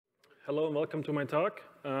Hello and welcome to my talk.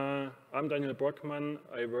 I'm Daniel Borkmann.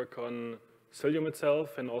 I work on Cilium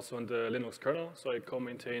itself and also on the Linux kernel. So I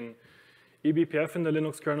co-maintain eBPF in the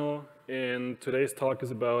Linux kernel. And today's talk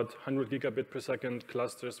is about 100 gigabit per second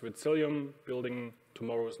clusters with Cilium, building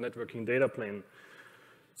tomorrow's networking data plane.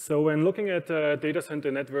 So when looking at data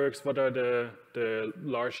center networks, what are the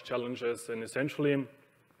large challenges? And essentially,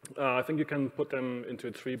 I think you can put them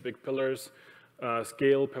into three big pillars.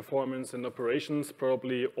 Scale, performance, and operations.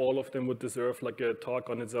 Probably all of them would deserve like a talk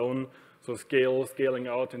on its own. So scaling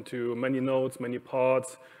out into many nodes, many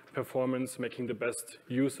pods, performance, making the best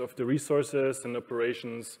use of the resources, and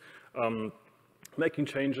operations, making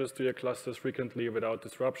changes to your clusters frequently without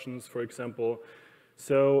disruptions, for example.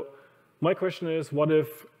 So my question is, what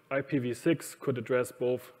if IPv6 could address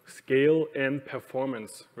both scale and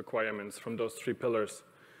performance requirements from those three pillars?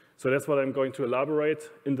 So that's what I'm going to elaborate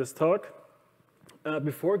in this talk.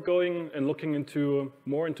 Before going and looking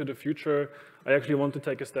more into the future, I actually want to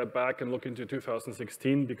take a step back and look into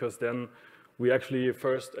 2016, because then we actually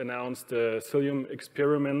first announced the Cilium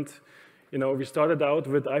experiment. You know, we started out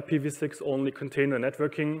with IPv6 only container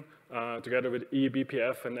networking together with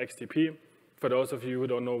eBPF and XTP. For those of you who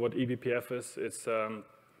don't know what eBPF is, it's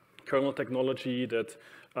kernel technology that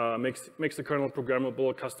makes the kernel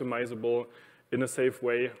programmable, customizable in a safe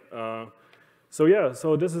way.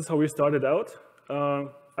 So this is how we started out.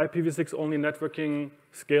 IPv6 only networking,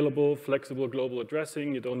 scalable, flexible global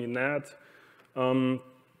addressing. You don't need NAT. So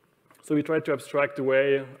we tried to abstract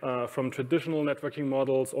away from traditional networking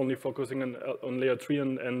models, only focusing on layer 3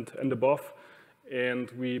 and above.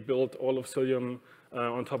 And we built all of Cilium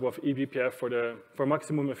on top of eBPF for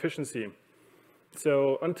maximum efficiency.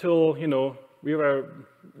 So until, we were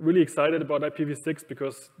really excited about IPv6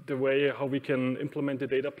 because the way how we can implement the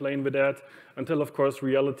data plane with that, until of course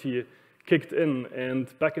reality kicked in. And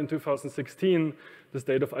back in 2016, the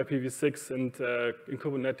state of IPv6 and in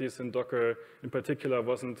Kubernetes and Docker in particular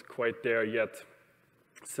wasn't quite there yet.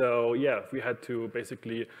 So yeah, we had to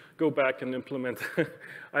basically go back and implement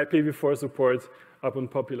IPv4 support upon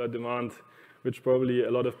popular demand, which probably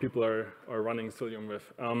a lot of people are running Cilium with.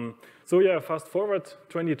 So yeah, fast forward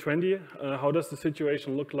 2020, how does the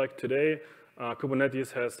situation look like today?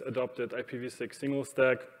 Kubernetes has adopted IPv6 single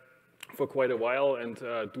stack for quite a while, and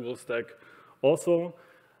dual stack also.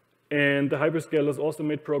 And the hyperscalers also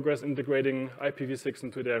made progress integrating IPv6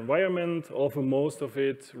 into their environment, although most of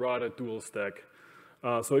it rather dual stack.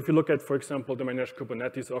 So if you look at, for example, the managed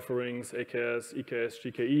Kubernetes offerings, AKS, EKS,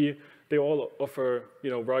 GKE, they all offer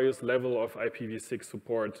various level of IPv6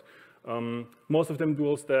 support. Most of them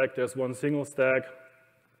dual stack, there's one single stack,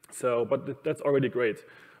 but that's already great.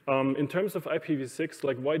 In terms of IPv6,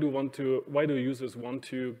 like why do users want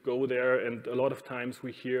to go there? And a lot of times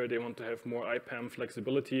we hear they want to have more IPAM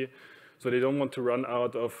flexibility, so they don't want to run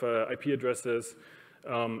out of IP addresses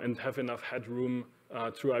and have enough headroom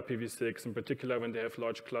through IPv6, in particular when they have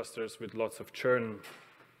large clusters with lots of churn.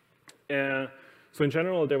 So in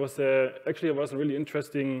general, there was a really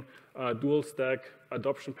interesting dual stack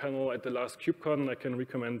adoption panel at the last KubeCon. I can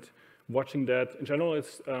recommend watching that. In general,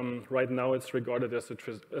 it's right now it's regarded as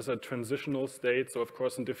a transitional state. So of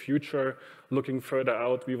course, in the future, looking further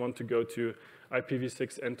out, we want to go to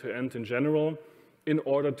IPv6 end-to-end in general, in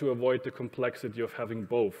order to avoid the complexity of having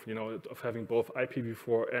both, of having both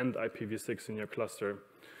IPv4 and IPv6 in your cluster.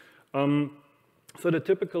 So the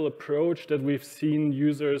typical approach that we've seen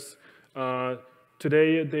users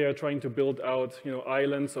today, they are trying to build out,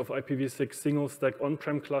 islands of IPv6 single stack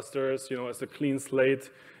on-prem clusters, as a clean slate,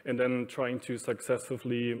 and then trying to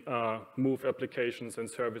successfully move applications and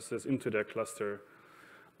services into their cluster.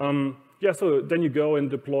 So then you go and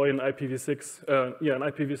deploy an IPv6, an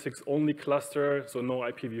IPv6 only cluster, so no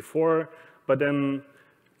IPv4, but then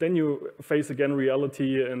you face again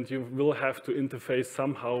reality, and you will have to interface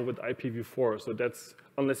somehow with IPv4. So that's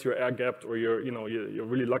unless you're air-gapped or you're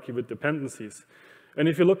really lucky with dependencies. And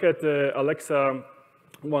if you look at the Alexa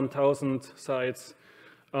 1000 sites,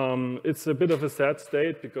 it's a bit of a sad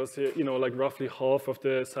state because like roughly half of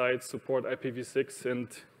the sites support IPv6 and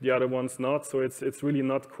the other ones not. So it's really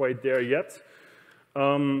not quite there yet.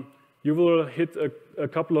 You will hit a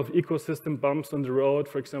couple of ecosystem bumps on the road.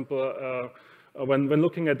 For example, when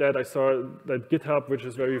looking at that, I saw that GitHub, which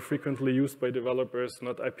is very frequently used by developers,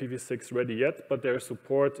 not IPv6 ready yet, but there's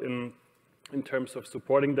support in terms of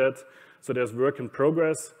supporting that. So there's work in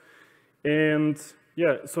progress. And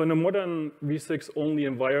yeah, so in a modern v6 only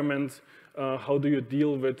environment, how do you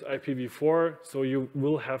deal with IPv4? So you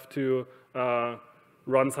will have to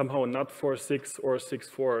run somehow NAT4.6 or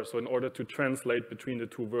 6.4, so in order to translate between the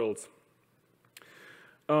two worlds.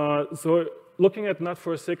 So looking at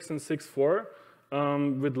NAT4.6 and 6.4,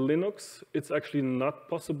 With Linux, it's actually not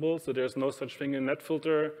possible, so there's no such thing in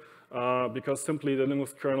netfilter, because simply the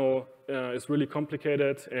Linux kernel is really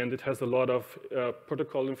complicated and it has a lot of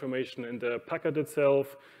protocol information in the packet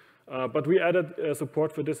itself. But we added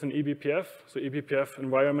support for this in eBPF. So eBPF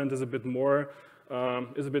environment is a bit more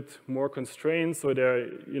constrained, so there,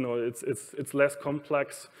 it's less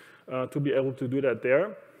complex to be able to do that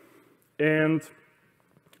there. And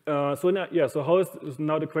so how is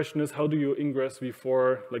now the question is, how do you ingress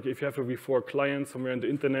v4? Like if you have a v4 client somewhere on the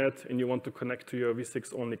internet and you want to connect to your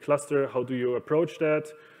v6 only cluster, how do you approach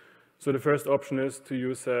that? So the first option is to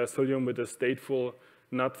use Cilium with a stateful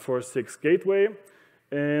NAT46 gateway.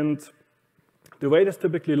 And the way this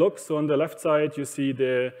typically looks, so on the left side you see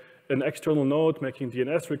an external node making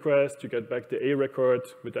DNS request, you get back the A record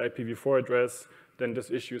with the IPv4 address, then this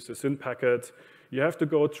issues a SYN packet. You have to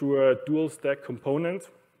go through a dual stack component.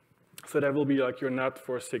 So that will be like your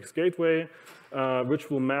NAT46 gateway, which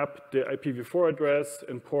will map the IPv4 address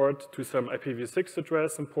and port to some IPv6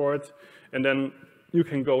 address and port. And then you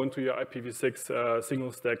can go into your IPv6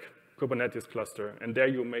 single stack Kubernetes cluster. And there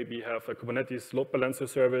you maybe have a Kubernetes load balancer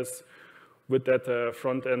service with that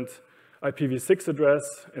front-end IPv6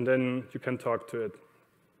 address, and then you can talk to it.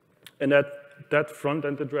 And that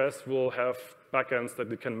front-end address will have backends that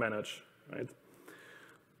you can manage, right?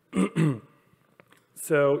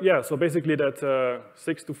 So yeah, so basically that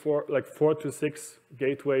 4 to 6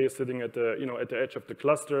 gateway is sitting at the at the edge of the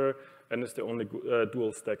cluster, and is the only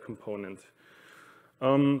dual stack component.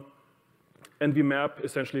 And we map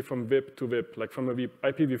essentially from VIP to VIP, like from a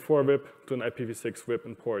IPv4 VIP to an IPv6 VIP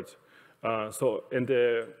and port. And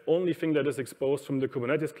the only thing that is exposed from the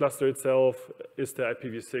Kubernetes cluster itself is the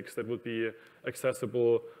IPv6 that would be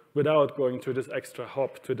accessible without going through this extra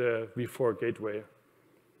hop to the v4 gateway.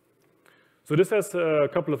 So this has a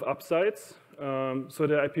couple of upsides. So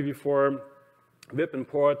the IPv4 VIP and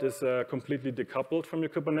port is completely decoupled from your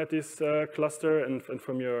Kubernetes cluster and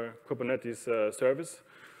from your Kubernetes service.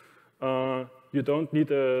 You don't need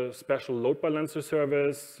a special load balancer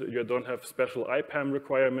service. You don't have special IPAM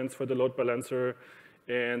requirements for the load balancer,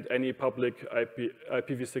 and any public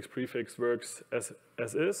IPv6 prefix works as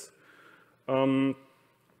is. You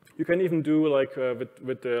can even do like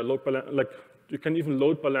with the load balance, you can even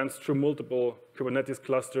load balance through multiple Kubernetes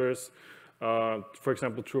clusters, for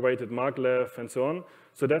example, through weighted maglev and so on.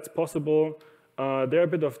 So that's possible. There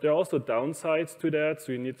are also downsides to that.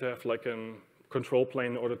 So you need to have like a control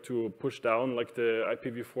plane in order to push down like the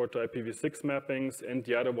IPv4 to IPv6 mappings. And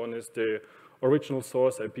the other one is the original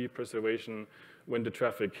source IP preservation. When the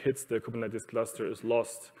traffic hits the Kubernetes cluster is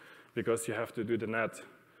lost because you have to do the NAT.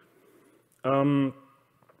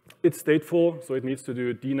 It's stateful, so it needs to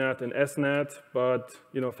do DNAT and SNAT, but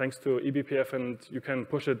thanks to eBPF, and you can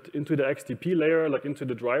push it into the XDP layer, like into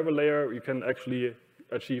the driver layer, you can actually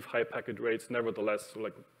achieve high packet rates nevertheless, so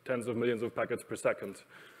like tens of millions of packets per second.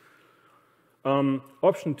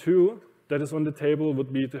 Option 2 that is on the table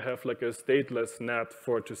would be to have like a stateless NAT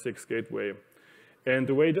 4 to 6 gateway. And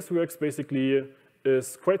the way this works basically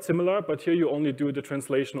is quite similar, but here you only do the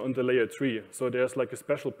translation on the layer 3. So there's like a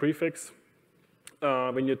special prefix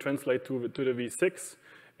when you translate to the v6,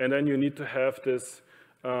 and then you need to have this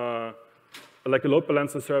like a load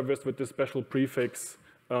balancer service with this special prefix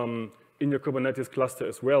in your Kubernetes cluster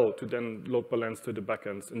as well to then load balance to the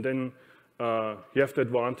backends. And then you have the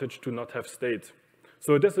advantage to not have state.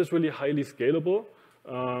 So this is really highly scalable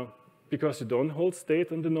because you don't hold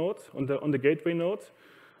state on the node, on the gateway node.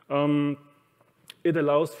 It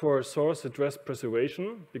allows for source address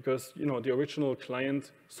preservation because the original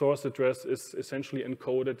client source address is essentially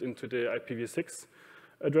encoded into the IPv6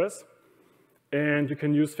 address. And you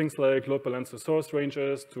can use things like load balancer source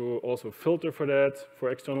ranges to also filter for that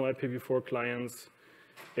for external IPv4 clients.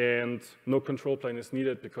 And no control plane is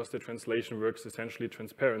needed because the translation works essentially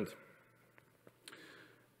transparent.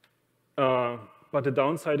 But the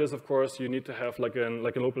downside is, of course, you need to have like a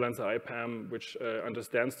load balancer IPAM, which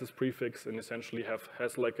understands this prefix and essentially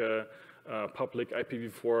has like a public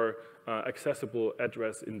IPv4 accessible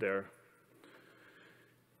address in there.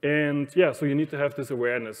 And yeah, so you need to have this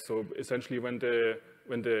awareness. So essentially, when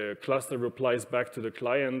the cluster replies back to the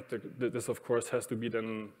client, this of course has to be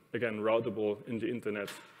then again routable in the internet.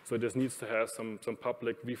 So this needs to have some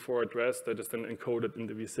public v4 address that is then encoded in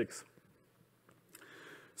the v6.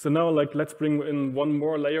 So now, let's bring in one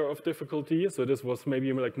more layer of difficulty. So this was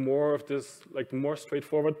maybe more of this, the more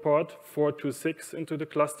straightforward part, 4 to 6 into the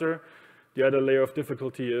cluster. The other layer of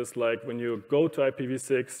difficulty is when you go to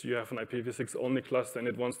IPv6, you have an IPv6 only cluster and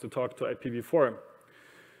it wants to talk to IPv4.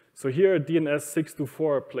 So here, DNS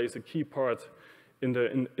 624 plays a key part in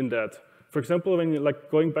that. For example, when you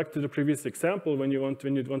going back to the previous example, when you want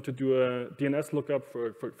to do a DNS lookup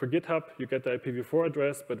for GitHub, you get the IPv4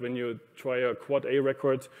 address, but when you try a quad A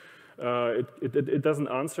record, it doesn't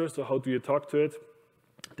answer. So how do you talk to it?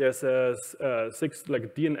 There's a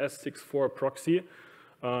DNS 6.4 proxy.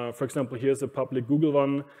 For example, here's a public Google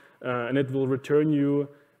one, and it will return you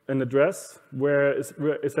an address where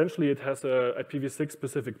essentially it has a IPv6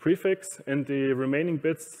 specific prefix, and the remaining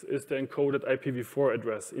bits is the encoded IPv4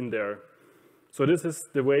 address in there. So this is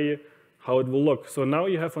the way how it will look. So now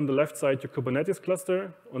you have on the left side your Kubernetes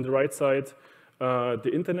cluster, on the right side the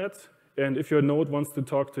internet, and if your node wants to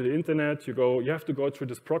talk to the internet, you have to go through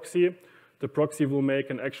this proxy. The proxy will make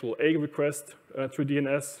an actual A request through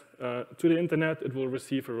DNS to the internet. It will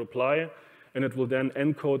receive a reply, and it will then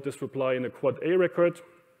encode this reply in a quad A record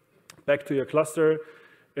back to your cluster.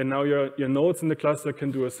 And now your nodes in the cluster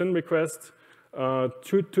can do a SYN request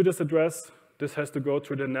to this address. This has to go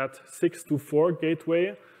through the NAT 624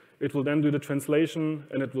 gateway. It will then do the translation,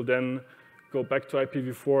 and it will then go back to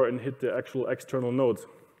IPv4 and hit the actual external node.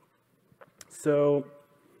 So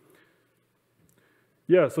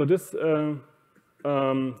yeah, so this, okay,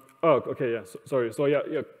 yeah, sorry. So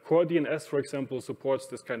yeah, Core DNS, for example, supports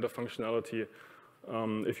this kind of functionality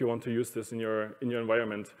if you want to use this in your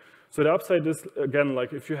environment. So the upside is, again,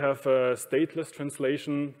 like if you have a stateless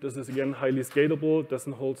translation, this is, again, highly scalable,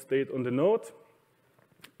 doesn't hold state on the node.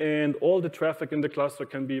 And all the traffic in the cluster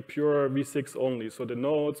can be pure v6 only. So the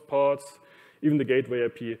nodes, pods, even the gateway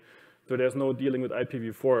IP. So there's no dealing with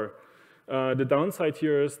IPv4. The downside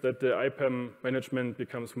here is that the IPAM management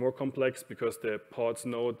becomes more complex because the pods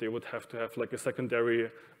node, they would have to have like a secondary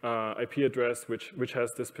IP address which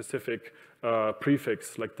has the specific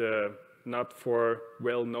prefix, like the not for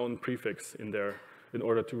well-known prefix in there in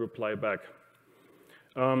order to reply back.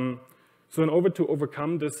 So in order to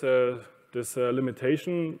overcome this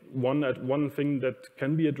limitation, one thing that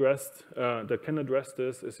can be addressed, that can address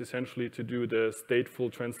this, is essentially to do the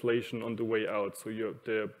stateful translation on the way out. So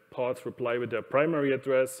the pods reply with their primary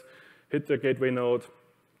address, hit the gateway node,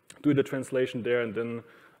 do the translation there, and then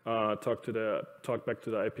talk back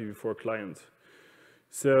to the IPv4 client.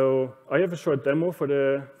 So I have a short demo for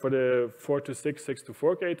the 4 to 6, 6 to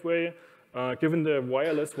 4 gateway. Given the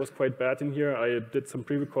wireless was quite bad in here, I did some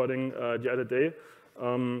pre-recording the other day.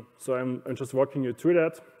 So I'm just walking you through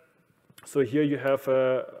that. So here you have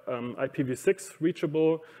a IPv6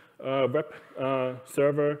 reachable web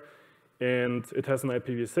server, and it has an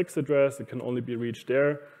IPv6 address. It can only be reached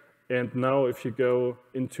there. And now if you go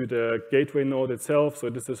into the gateway node itself, so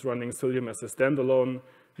this is running Cilium as a standalone,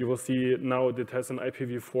 you will see now it has an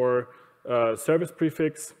IPv4 service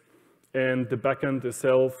prefix, and the backend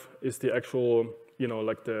itself is the actual,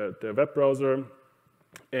 like the web browser.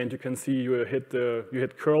 And you can see you hit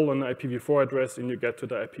curl on the IPv4 address, and you get to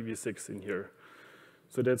the IPv6 in here.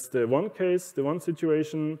 So that's the one case, the one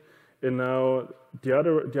situation. And now the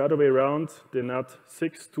other way around, the NAT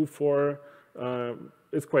 624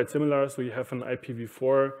 is quite similar. So you have an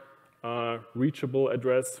IPv4 reachable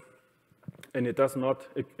address, and it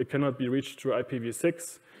cannot be reached through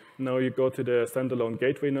IPv6. Now you go to the standalone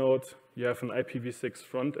gateway node. You have an IPv6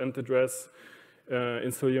 front-end address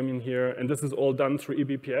in Cilium in here, and this is all done through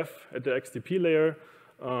eBPF at the XDP layer.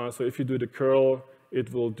 So if you do the curl,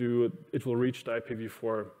 it will reach the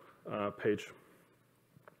IPv4 page.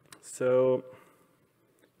 So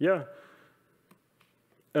yeah.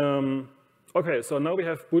 Okay, so now we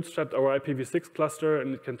have bootstrapped our IPv6 cluster,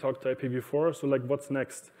 and it can talk to IPv4. So like, what's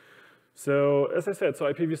next? So as I said, so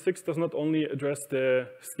IPv6 does not only address the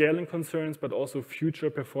scaling concerns, but also future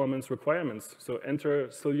performance requirements. So enter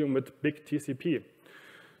Cilium with Big TCP.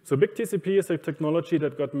 So Big TCP is a technology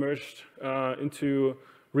that got merged into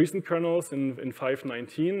recent kernels in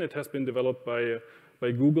 5.19. It has been developed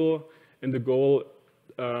by Google, and the goal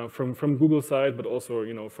from Google's side, but also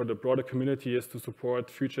for the broader community, is to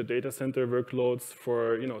support future data center workloads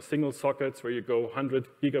for single sockets where you go 100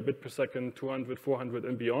 gigabit per second, 200, 400,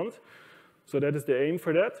 and beyond. So that is the aim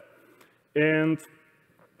for that. And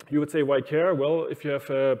you would say, why care? Well, if you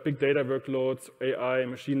have big data workloads, AI,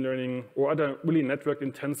 machine learning, or other really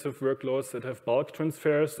network-intensive workloads that have bulk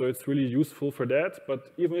transfers, so it's really useful for that.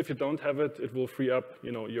 But even if you don't have it, it will free up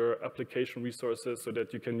your application resources so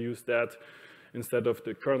that you can use that instead of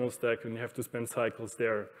the kernel stack, and you have to spend cycles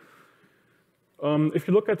there. If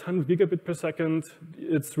you look at 100 gigabit per second,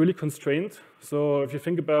 it's really constrained. So if you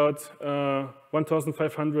think about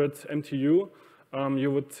 1,500 MTU,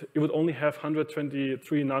 you would only have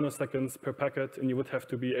 123 nanoseconds per packet, and you would have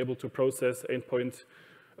to be able to process around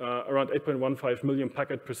 8.15 million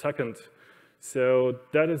packets per second. So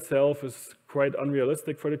that itself is quite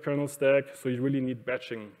unrealistic for the kernel stack, so you really need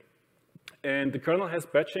batching. And the kernel has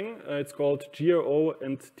batching. It's called GRO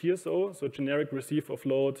and TSO, so generic receive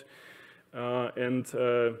offload and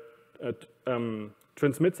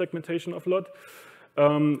transmit segmentation offload.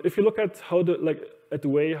 If you look at how the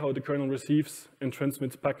way how the kernel receives and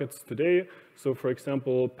transmits packets today, so for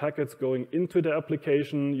example, packets going into the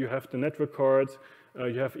application, you have the network card,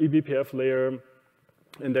 you have eBPF layer,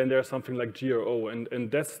 and then there's something like GRO, and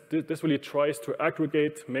this really tries to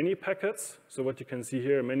aggregate many packets. So what you can see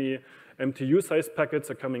here, many MTU-sized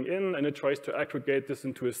packets are coming in, and it tries to aggregate this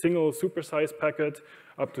into a single supersized packet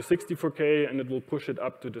up to 64K, and it will push it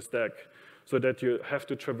up to the stack, so that you have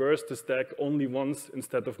to traverse the stack only once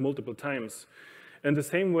instead of multiple times. And the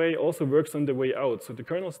same way also works on the way out. So the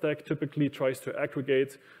kernel stack typically tries to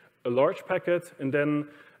aggregate a large packet, and then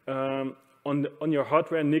on your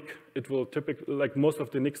hardware NIC, it will typically, like most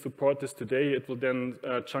of the NICs support this today, it will then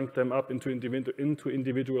chunk them up into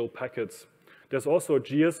individual packets. There's also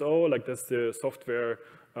GSO, like that's the software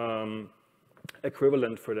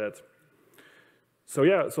equivalent for that. So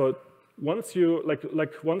yeah, so once you,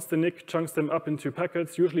 once the NIC chunks them up into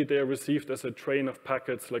packets, usually they are received as a train of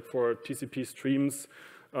packets, like for TCP streams,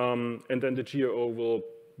 and then the GRO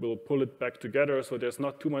will pull it back together, so there's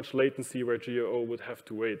not too much latency where GRO would have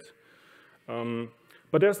to wait.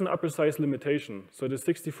 But there's an upper size limitation. So the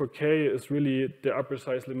 64K is really the upper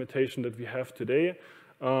size limitation that we have today.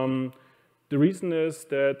 The reason is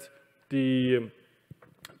that the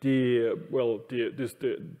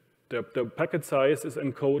packet size is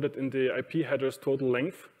encoded in the IP header's total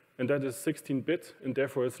length, and that is 16-bit, and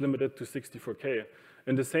therefore it's limited to 64K.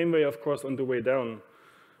 In the same way, of course, on the way down.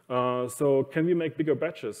 So can we make bigger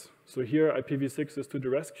batches? So here IPv6 is to the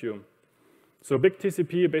rescue. So big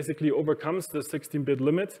TCP basically overcomes the 16-bit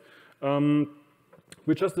limit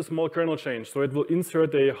with just a small kernel change. So it will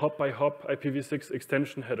insert a hop-by-hop IPv6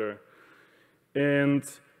 extension header. And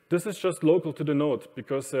this is just local to the node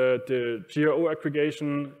because the GRO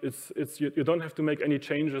aggregation, you don't have to make any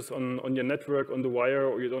changes on your network, on the wire,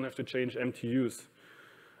 or you don't have to change MTUs.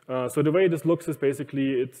 So the way this looks is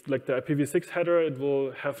basically, it's like the IPv6 header, it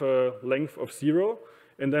will have a length of 0.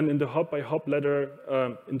 And then in the hop-by-hop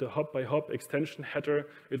extension header,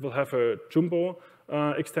 it will have a jumbo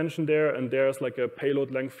extension there, and there's like a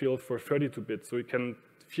payload length field for 32-bit. So you can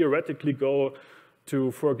theoretically go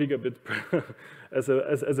to 4 gigabit as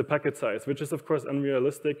a packet size, which is of course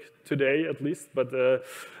unrealistic today at least, but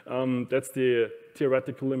that's the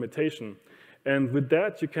theoretical limitation. And with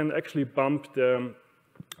that, you can actually bump the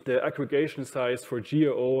aggregation size for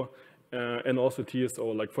GRO and also TSO,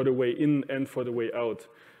 like for the way in and for the way out.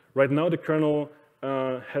 Right now, the kernel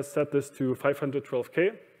has set this to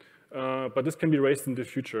 512K, but this can be raised in the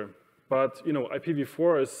future. But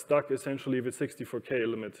IPv4 is stuck essentially with 64K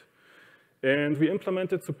limit. And we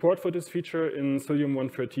implemented support for this feature in Cilium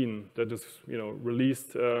 1.13 that is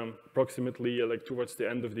released approximately like towards the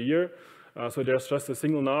end of the year. So there's just a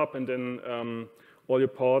single knob, and then all your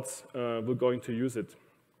pods will going to use it.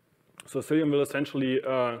 So Cilium will essentially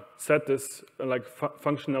set this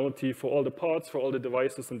functionality for all the pods, for all the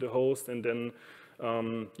devices and the host, and then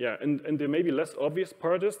and the maybe less obvious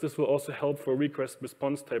part is this will also help for request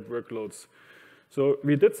response type workloads. So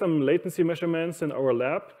we did some latency measurements in our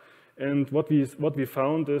lab, and what we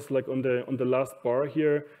found is like on the last bar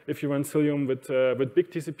here, if you run Cilium with big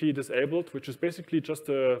TCP disabled, which is basically just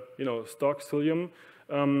a stock Cilium.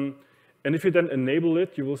 And if you then enable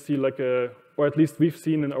it, you will see like or at least we've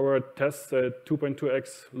seen in our tests,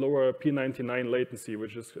 2.2x lower P99 latency,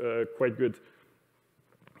 which is quite good.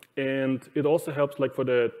 And it also helps like for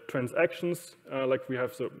the transactions, like we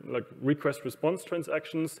have request response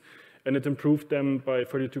transactions, and it improved them by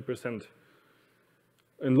 32%.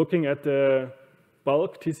 And looking at the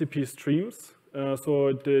bulk TCP streams,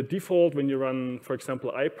 so the default when you run, for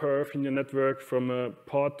example, IPAM in your network from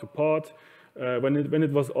pod to pod, when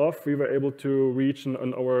it was off, we were able to reach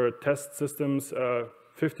on our test systems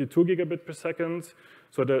 52 gigabit per second.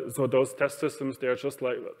 So those test systems, they are just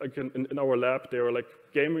like in our lab, they were like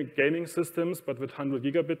gaming systems, but with 100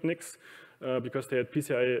 gigabit NICs because they had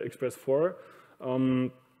PCI Express 4.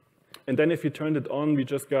 And then if you turned it on, we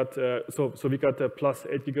just got, so we got a plus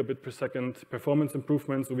 8 gigabit per second performance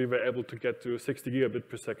improvement, so we were able to get to 60 gigabit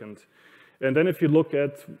per second. And then if you look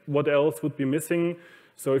at what else would be missing,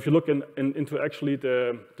 so if you look into actually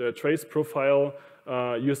the trace profile,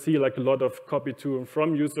 you see like a lot of copy to and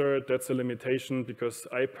from user. That's a limitation because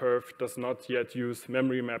IPAM does not yet use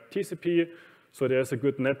memory map TCP. So there's a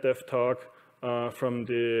good NetDev talk from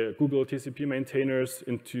the Google TCP maintainers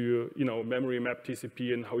into memory map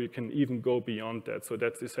TCP and how you can even go beyond that. So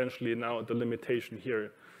that's essentially now the limitation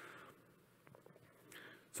here.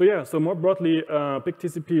 So yeah, so more broadly, big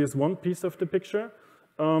TCP is one piece of the picture.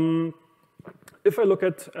 If I look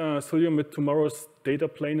at Cilium with tomorrow's data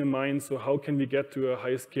plane in mind, so how can we get to a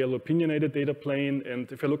high-scale opinionated data plane?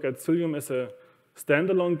 And if I look at Cilium as a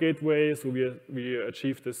standalone gateway, so we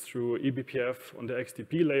achieve this through eBPF on the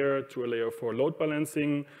XDP layer, through a layer 4 load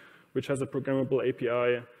balancing, which has a programmable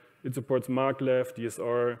API. It supports maglev,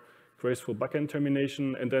 DSR, graceful backend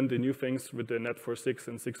termination, and then the new things with the Net46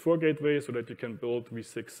 and 6.4 gateway so that you can build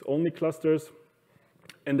v6 only clusters.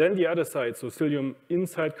 And then the other side, so Cilium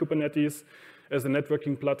inside Kubernetes as a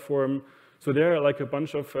networking platform. So there are like a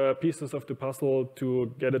bunch of pieces of the puzzle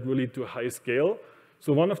to get it really to high scale.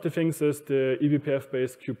 So one of the things is the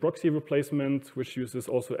eBPF-based kubeproxy replacement, which uses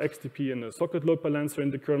also XDP and a socket load balancer in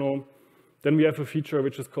the kernel. Then we have a feature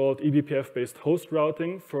which is called eBPF-based host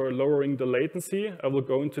routing for lowering the latency. I will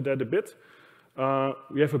go into that a bit.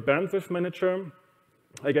 We have a bandwidth manager.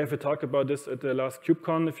 I gave a talk about this at the last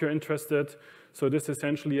KubeCon if you're interested. So this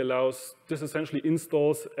essentially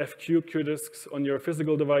installs FQ QDisks on your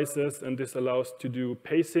physical devices, and this allows to do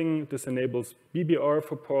pacing. This enables BBR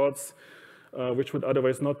for ports, which would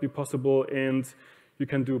otherwise not be possible, and you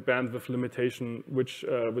can do bandwidth limitation, which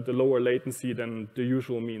with the lower latency than the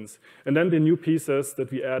usual means. And then the new pieces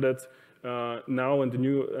that we added now in the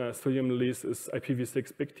new Cilium release is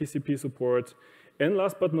IPv6 big TCP support, and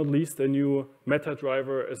last but not least, a new meta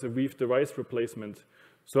driver as a veth device replacement.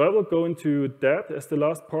 So I will go into that as the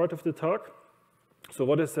last part of the talk. So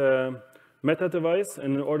what is a meta device?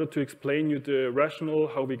 And in order to explain you the rationale,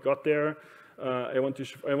 how we got there, I want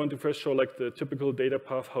to first show like the typical data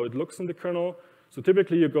path, how it looks in the kernel. So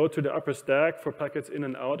typically you go to the upper stack for packets in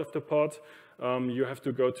and out of the pod. You have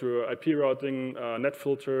to go to IP routing, net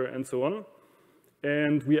filter, and so on.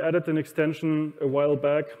 And we added an extension a while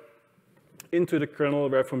back into the kernel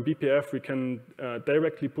where from BPF we can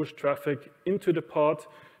directly push traffic into the pod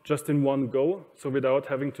just in one go, so without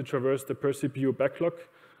having to traverse the per CPU backlog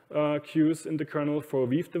queues in the kernel for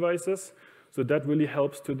veth devices. So that really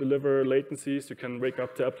helps to deliver latencies. You can wake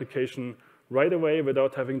up the application right away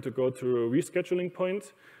without having to go to a rescheduling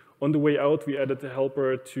point. On the way out, we added a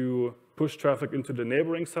helper to push traffic into the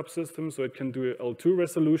neighboring subsystem, so it can do L2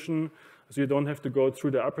 resolution, so you don't have to go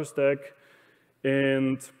through the upper stack.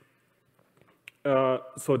 And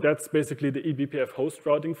so that's basically the eBPF host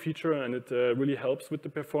routing feature, and it really helps with the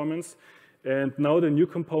performance. And now the new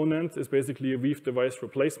component is basically a veth device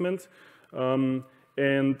replacement.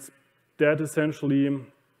 And that essentially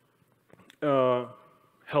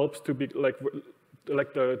helps to be like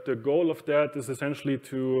the goal of that is essentially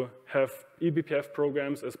to have eBPF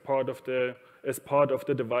programs as part of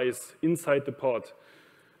the device inside the pod.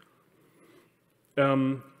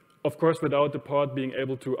 Of course, without the pod being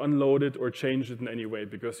able to unload it or change it in any way,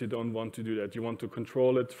 because you don't want to do that. You want to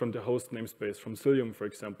control it from the host namespace, from Cilium, for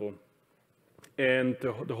example. And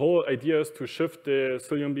the whole idea is to shift the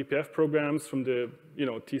Cilium BPF programs from the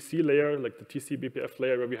TC layer, like the TC BPF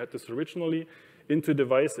layer where we had this originally, into the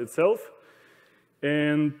device itself.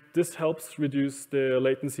 And this helps reduce the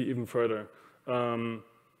latency even further.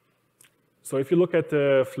 So if you look at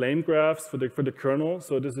the flame graphs for the kernel,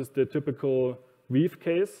 so this is the typical veth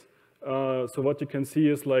case. So what you can see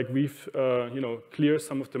is like veth clears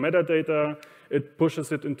some of the metadata. It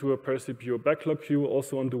pushes it into a per CPU backlog queue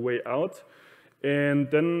also on the way out. And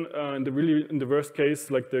then in the worst case,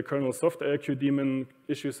 like the kernel soft IRQ daemon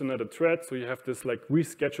issues another thread, so you have this like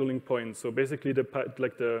rescheduling point. So basically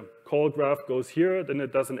the call graph goes here, then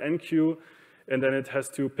it does an enqueue, and then it has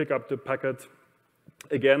to pick up the packet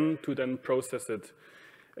again to then process it.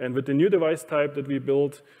 And with the new device type that we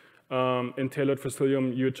built and tailored for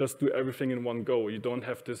Cilium, you just do everything in one go. You don't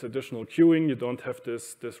have this additional queuing, you don't have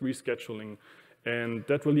this rescheduling, and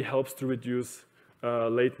that really helps to reduce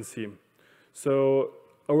latency. So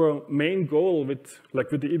our main goal with the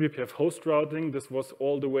eBPF host routing, this was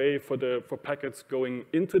all the way for packets going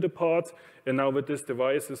into the pod, and now with this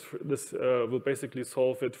device, this will basically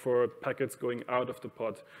solve it for packets going out of the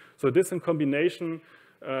pod. So this in combination,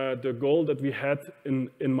 the goal that we had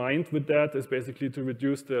in mind with that is basically to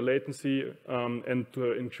reduce the latency and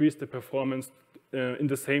to increase the performance in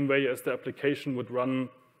the same way as the application would run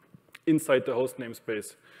inside the host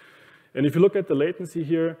namespace. And if you look at the latency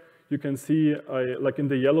here, you can see, like in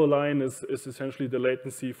the yellow line is essentially the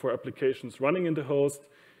latency for applications running in the host,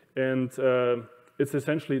 and it's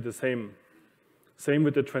essentially the same. Same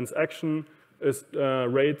with the transaction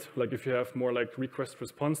rate, like if you have more like request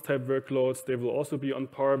response type workloads, they will also be on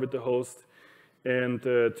par with the host, and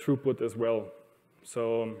throughput as well.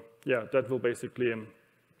 So yeah, that will basically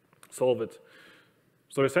solve it.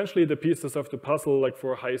 So essentially the pieces of the puzzle, like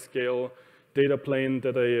for a high scale data plane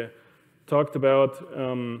that I talked about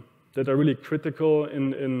that are really critical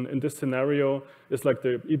in this scenario is like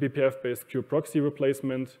the eBPF-based kube proxy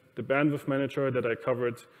replacement, the bandwidth manager that I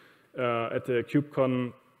covered at the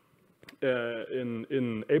KubeCon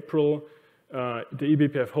in April, the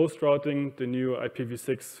eBPF host routing, the new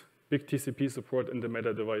IPv6 big TCP support, and the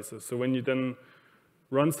meta devices. So when you then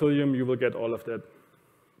run Cilium, you will get all of that.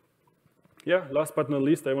 Yeah, last but not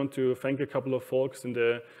least, I want to thank a couple of folks in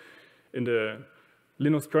the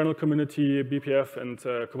Linux kernel community, BPF, and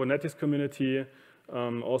Kubernetes community.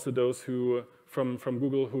 Also those who from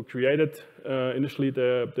Google who created initially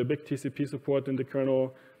the big TCP support in the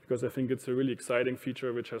kernel, because I think it's a really exciting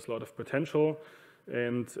feature which has a lot of potential.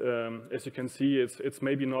 And as you can see, it's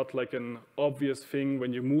maybe not like an obvious thing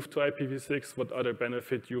when you move to IPv6, what other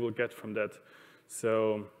benefit you will get from that.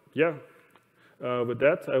 So yeah, with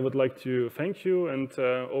that, I would like to thank you and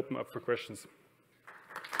open up for questions.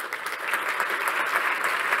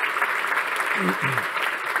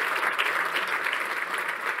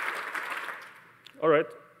 All right.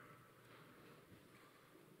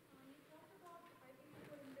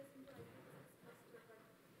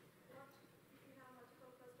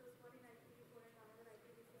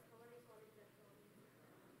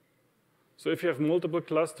 So if you have multiple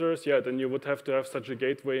clusters, yeah, then you would have to have such a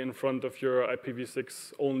gateway in front of your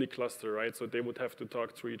IPv6 only cluster, right? So they would have to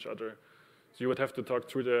talk to each other. So you would have to talk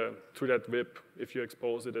through that VIP if you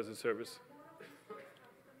expose it as a service.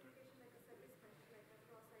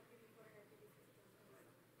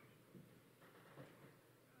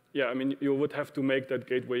 Yeah, I mean, you would have to make that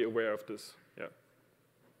gateway aware of this. Yeah.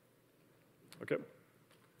 Okay.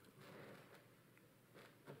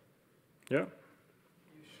 Yeah.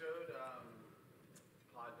 You showed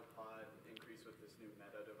pod-to-pod increase with this new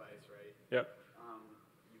meta device, right? Yeah.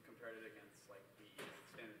 You compared it against like the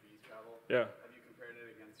standard V's travel. Yeah. Have you compared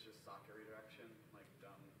it against just socket redirection, like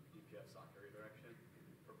eBPF socket redirection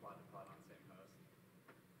for pod-to-pod on same host?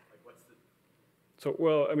 Like, what's the? So,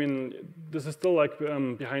 well, I mean, this is still like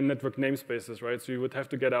behind network namespaces, right? So you would have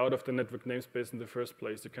to get out of the network namespace in the first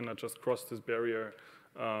place. You cannot just cross this barrier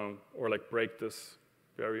or like break this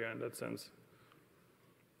barrier in that sense.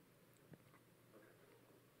 Okay.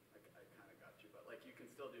 I kind of got you, but like you can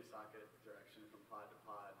still do socket direction from pod to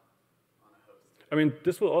pod on a host. I mean,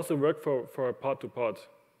 this will also work for pod to pod.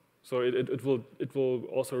 So it will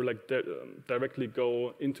also like directly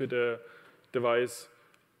go into the device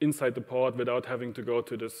inside the pod without having to go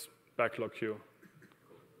to this backlog queue.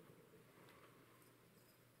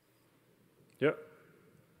 Yeah?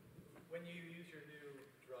 When you use your new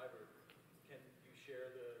driver, can you share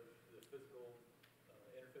the physical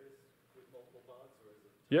interface with multiple pods, or is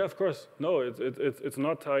it? Yeah, of course. No, it's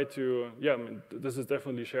not tied to, yeah, I mean, this is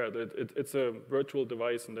definitely shared. It's a virtual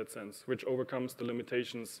device in that sense, which overcomes the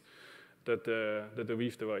limitations that the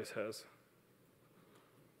veth device has.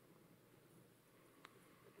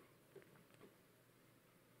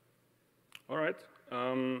 All right.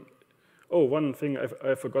 Oh, one thing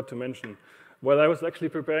I forgot to mention. While I was actually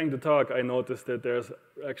preparing the talk, I noticed that there's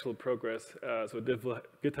actual progress. So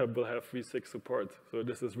GitHub will have v6 support. So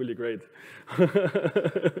this is really great.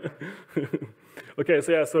 OK,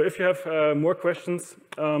 so yeah, so if you have more questions,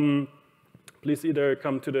 please either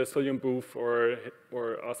come to the Cilium booth or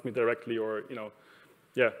ask me directly, or,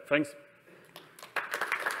 yeah, thanks.